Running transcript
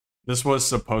This was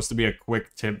supposed to be a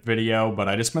quick tip video, but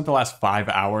I just spent the last 5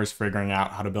 hours figuring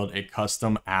out how to build a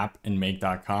custom app in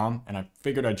make.com, and I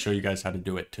figured I'd show you guys how to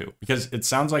do it too. Because it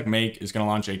sounds like Make is going to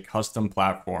launch a custom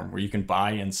platform where you can buy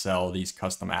and sell these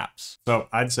custom apps. So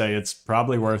I'd say it's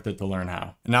probably worth it to learn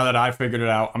how. And now that I figured it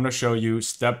out, I'm going to show you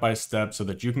step by step so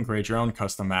that you can create your own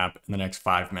custom app in the next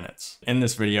 5 minutes. In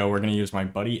this video, we're going to use my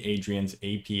buddy Adrian's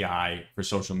API for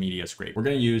social media scrape. We're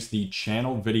going to use the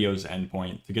channel videos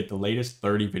endpoint to get the latest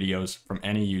 30 videos from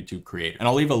any YouTube creator. And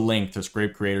I'll leave a link to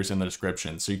Scrape Creators in the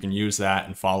description so you can use that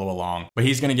and follow along. But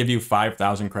he's going to give you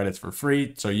 5,000 credits for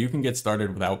free so you can get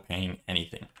started without paying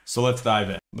anything. So let's dive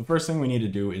in. The first thing we need to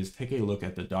do is take a look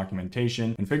at the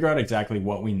documentation and figure out exactly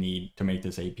what we need to make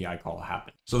this API call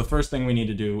happen. So the first thing we need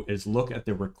to do is look at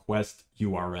the request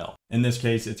URL. In this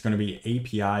case, it's going to be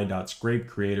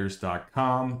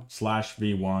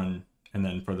api.scrapecreators.com/v1. And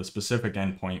then for the specific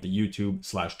endpoint, the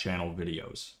YouTube/channel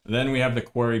videos. Then we have the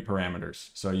query parameters.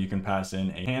 So you can pass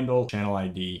in a handle, channel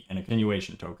ID, and a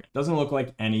continuation token. Doesn't look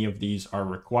like any of these are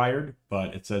required,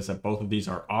 but it says that both of these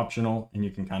are optional and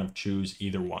you can kind of choose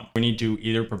either one. We need to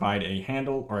either provide a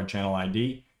handle or a channel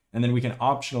ID. And then we can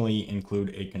optionally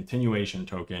include a continuation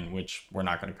token, which we're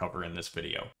not going to cover in this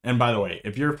video. And by the way,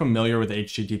 if you're familiar with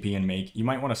HTTP and Make, you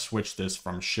might want to switch this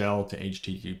from shell to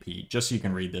HTTP just so you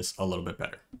can read this a little bit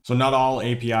better. So not all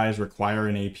APIs require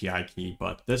an API key,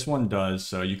 but this one does.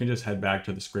 So you can just head back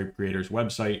to the Scrape Creators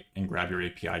website and grab your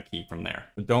API key from there.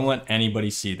 But don't let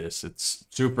anybody see this. It's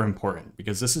super important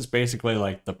because this is basically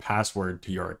like the password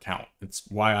to your account. It's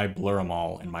why I blur them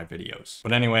all in my videos.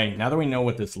 But anyway, now that we know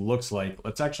what this looks like,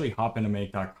 let's actually hop into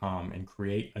make.com and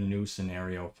create a new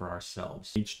scenario for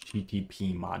ourselves.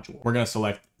 HTTP module. We're going to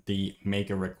select the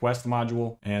make a request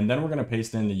module, and then we're going to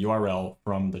paste in the URL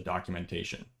from the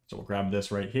documentation. So we'll grab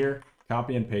this right here,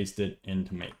 copy and paste it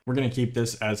into Make. We're going to keep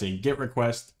this as a GET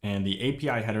request, and the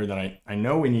API header that I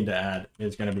know we need to add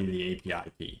is going to be the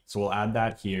API key. So we'll add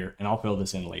that here, and I'll fill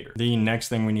this in later. The next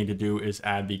thing we need to do is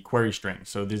add the query string.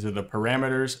 So these are the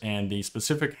parameters and the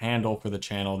specific handle for the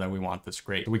channel that we want to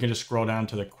scrape. So we can just scroll down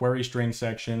to the query string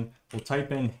section. We'll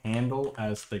type in handle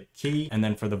as the key, and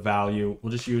then for the value,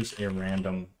 we'll just use a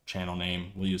random channel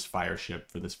name. We'll use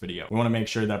Fireship for this video. We want to make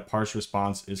sure that parse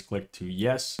response is clicked to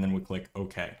yes, and then we click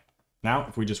OK. Now,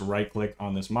 if we just right click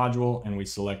on this module and we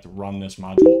select run this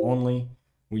module only,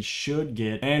 we should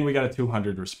get, and we got a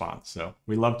 200 response. So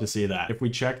we love to see that. If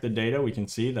we check the data, we can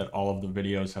see that all of the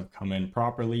videos have come in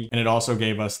properly. And it also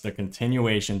gave us the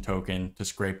continuation token to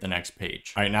scrape the next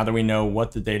page. All right, now that we know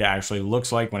what the data actually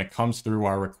looks like when it comes through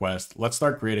our request, let's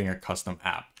start creating a custom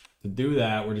app. To do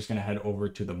that, we're just gonna head over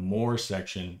to the More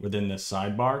section within this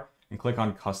sidebar and click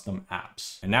on Custom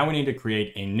Apps. And now we need to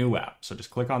create a new app. So just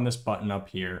click on this button up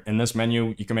here. In this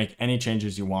menu, you can make any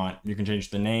changes you want. You can change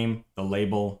the name, the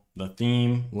label, the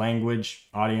theme, language,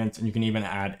 audience, and you can even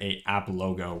add a app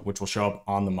logo, which will show up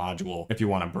on the module if you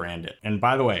want to brand it. And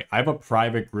by the way, I have a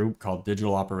private group called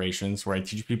Digital Operations where I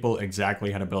teach people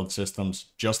exactly how to build systems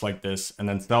just like this and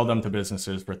then sell them to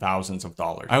businesses for thousands of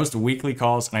dollars. I host weekly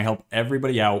calls and I help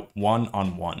everybody out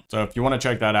one-on-one. So if you want to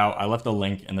check that out, I left a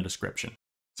link in the description.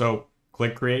 So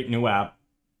click create new app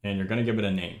and you're going to give it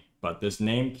a name, but this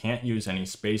name can't use any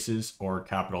spaces or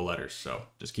capital letters. So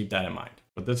just keep that in mind.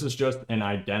 But this is just an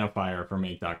identifier for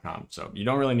make.com. So you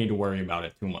don't really need to worry about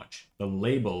it too much. The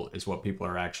label is what people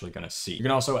are actually going to see. You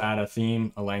can also add a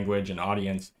theme, a language, an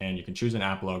audience, and you can choose an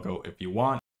app logo if you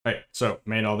want. All right, so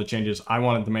made all the changes I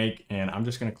wanted to make and I'm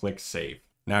just going to click save.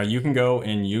 Now you can go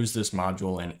and use this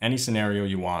module in any scenario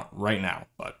you want right now,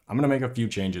 but I'm going to make a few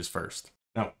changes first.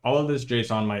 Now, all of this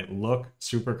JSON might look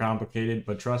super complicated,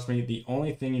 but trust me, the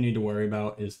only thing you need to worry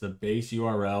about is the base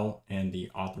URL and the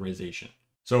authorization.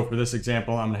 So for this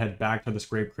example, I'm going to head back to the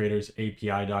Scrape Creators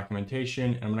API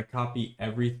documentation, and I'm going to copy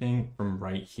everything from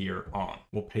right here on.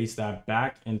 We'll paste that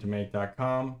back into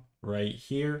make.com right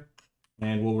here,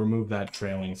 and we'll remove that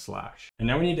trailing slash. And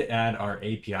now we need to add our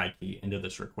API key into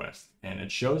this request. And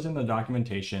it shows in the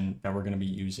documentation that we're going to be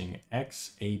using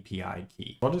X API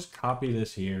key. So I'll just copy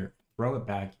this here, throw it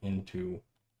back into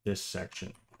this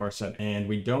section of our set. And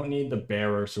we don't need the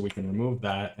bearer, so we can remove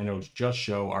that and it'll just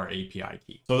show our API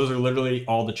key. So those are literally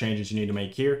all the changes you need to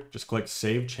make here. Just click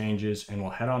Save Changes and we'll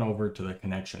head on over to the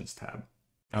Connections tab.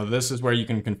 Now this is where you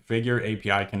can configure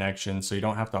API connections so you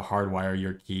don't have to hardwire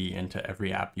your key into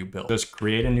every app you build. Just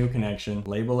create a new connection,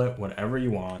 label it whatever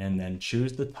you want, and then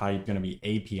choose the type going to be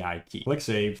API key. Click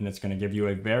Save, and it's going to give you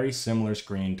a very similar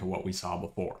screen to what we saw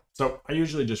before. So I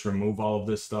usually just remove all of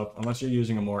this stuff unless you're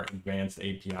using a more advanced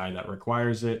API that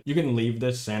requires it. You can leave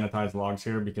this sanitize logs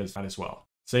here because might as well.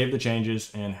 Save the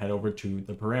changes and head over to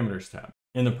the Parameters tab.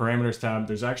 In the parameters tab,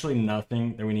 there's actually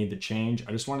nothing that we need to change.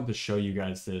 I just wanted to show you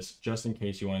guys this just in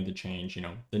case you wanted to change,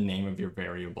 the name of your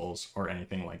variables or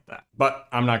anything like that. But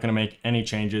I'm not going to make any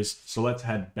changes. So let's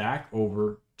head back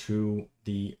over to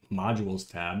the modules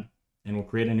tab and we'll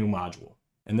create a new module.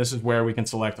 And this is where we can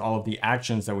select all of the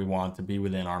actions that we want to be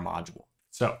within our module.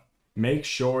 So make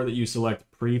sure that you select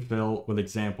pre-fill with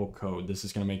example code. This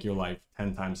is going to make your life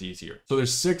 10 times easier. So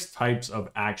there's 6 types of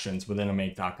actions within a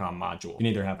make.com module. You can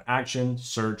either have action,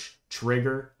 search,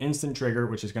 trigger, instant trigger,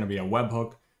 which is going to be a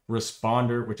webhook,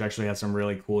 responder, which actually has some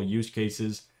really cool use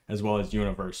cases, as well as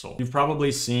universal. You've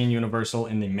probably seen universal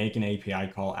in the make an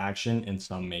API call action in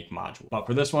some make module. But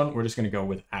for this one, we're just going to go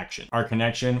with action. Our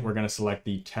connection, we're going to select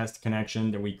the test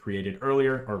connection that we created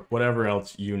earlier or whatever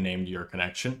else you named your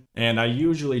connection. And I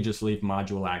usually just leave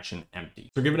module action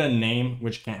empty. So give it a name,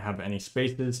 which can't have any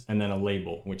spaces, and then a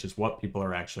label, which is what people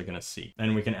are actually going to see.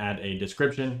 Then we can add a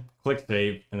description, click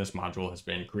save, and this module has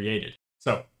been created.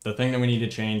 So the thing that we need to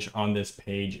change on this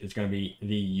page is going to be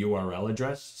the URL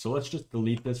address. So let's just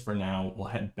delete this for now. We'll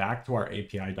head back to our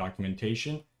API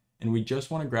documentation and we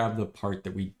just want to grab the part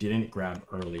that we didn't grab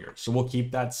earlier. So we'll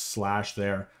keep that slash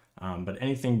there. But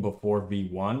anything before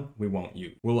V1, we won't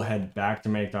use. We'll head back to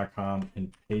make.com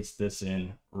and paste this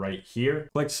in right here.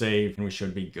 Click save, and we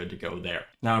should be good to go there.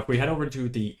 Now, if we head over to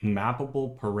the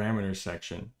mappable parameters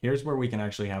section, here's where we can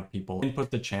actually have people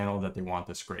input the channel that they want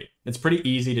to scrape. It's pretty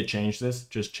easy to change this.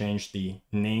 Just change the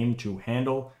name to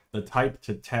handle, the type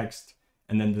to text,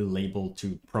 and then the label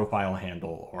to profile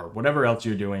handle or whatever else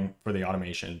you're doing for the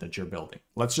automation that you're building.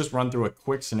 Let's just run through a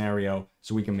quick scenario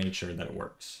so we can make sure that it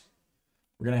works.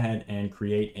 We're going to head and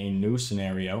create a new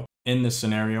scenario. In this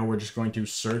scenario, we're just going to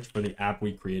search for the app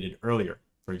we created earlier.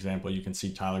 For example, you can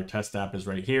see Tyler Test App is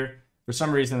right here. For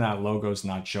some reason, that logo is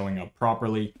not showing up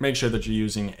properly. Make sure that you're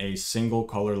using a single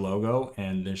color logo,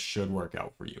 and this should work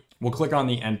out for you. We'll click on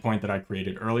the endpoint that I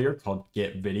created earlier called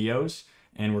Get Videos,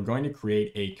 and we're going to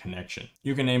create a connection.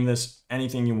 You can name this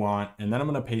anything you want, and then I'm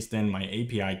going to paste in my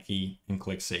API key and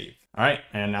click save. All right,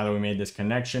 and now that we made this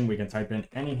connection, we can type in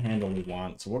any handle we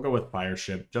want. So we'll go with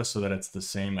Fireship just so that it's the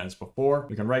same as before.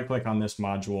 We can right click on this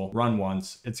module, run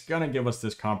once. It's gonna give us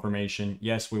this confirmation.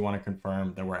 Yes, we wanna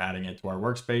confirm that we're adding it to our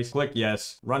workspace. Click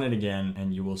yes, run it again,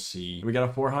 and you will see we got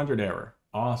a 400 error.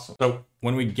 Awesome. So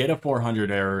when we get a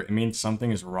 400 error, it means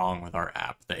something is wrong with our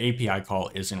app. The API call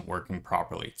isn't working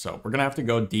properly. So we're going to have to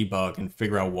go debug and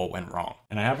figure out what went wrong.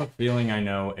 And I have a feeling I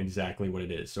know exactly what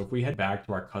it is. So if we head back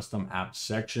to our custom apps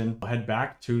section, we'll head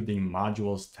back to the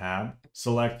modules tab,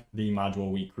 select the module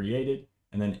we created.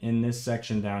 And then in this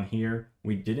section down here,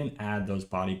 we didn't add those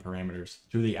body parameters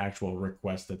to the actual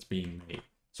request that's being made.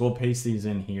 So we'll paste these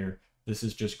in here. This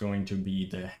is just going to be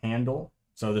the handle.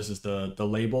 So this is the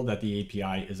label that the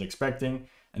API is expecting.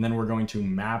 And then we're going to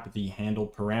map the handle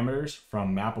parameters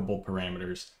from mappable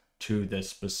parameters to this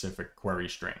specific query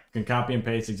string. You can copy and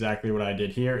paste exactly what I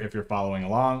did here if you're following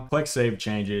along. Click Save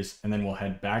Changes, and then we'll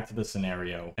head back to the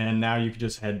scenario. And now you can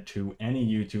just head to any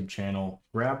YouTube channel,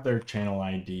 grab their channel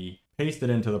ID, paste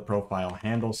it into the profile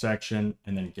handle section,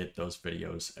 and then get those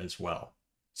videos as well.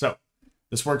 So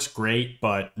this works great,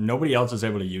 but nobody else is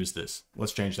able to use this.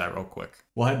 Let's change that real quick.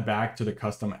 We'll head back to the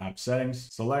custom app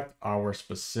settings, select our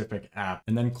specific app,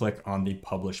 and then click on the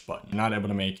publish button. You're not able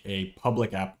to make a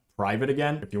public app private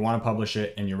again. If you want to publish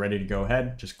it and you're ready to go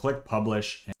ahead, just click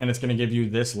publish, and it's going to give you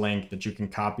this link that you can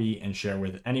copy and share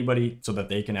with anybody so that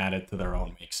they can add it to their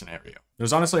own make scenario.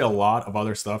 There's honestly a lot of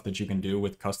other stuff that you can do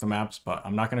with custom apps, but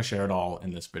I'm not going to share it all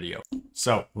in this video.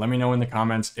 So let me know in the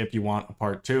comments if you want a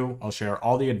part 2. I'll share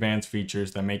all the advanced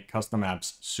features that make custom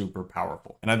apps super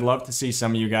powerful. And I'd love to see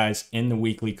some of you guys in the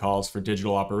weekly calls for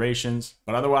digital operations,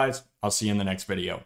 but otherwise, I'll see you in the next video.